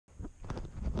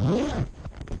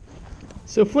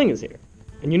So Fling is here,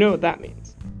 and you know what that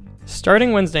means.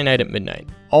 Starting Wednesday night at midnight,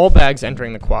 all bags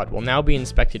entering the quad will now be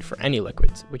inspected for any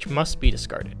liquids, which must be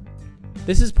discarded.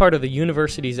 This is part of the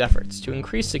university's efforts to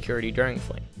increase security during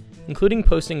Fling, including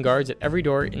posting guards at every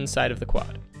door inside of the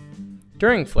quad.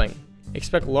 During Fling,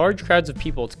 expect large crowds of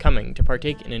people coming to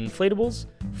partake in inflatables,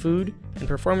 food, and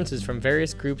performances from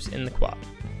various groups in the quad.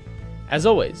 As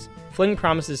always, Fling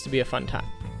promises to be a fun time.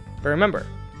 But remember,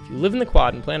 if you live in the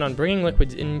quad and plan on bringing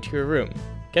liquids into your room,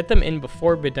 get them in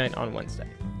before midnight on Wednesday,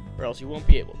 or else you won't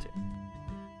be able to.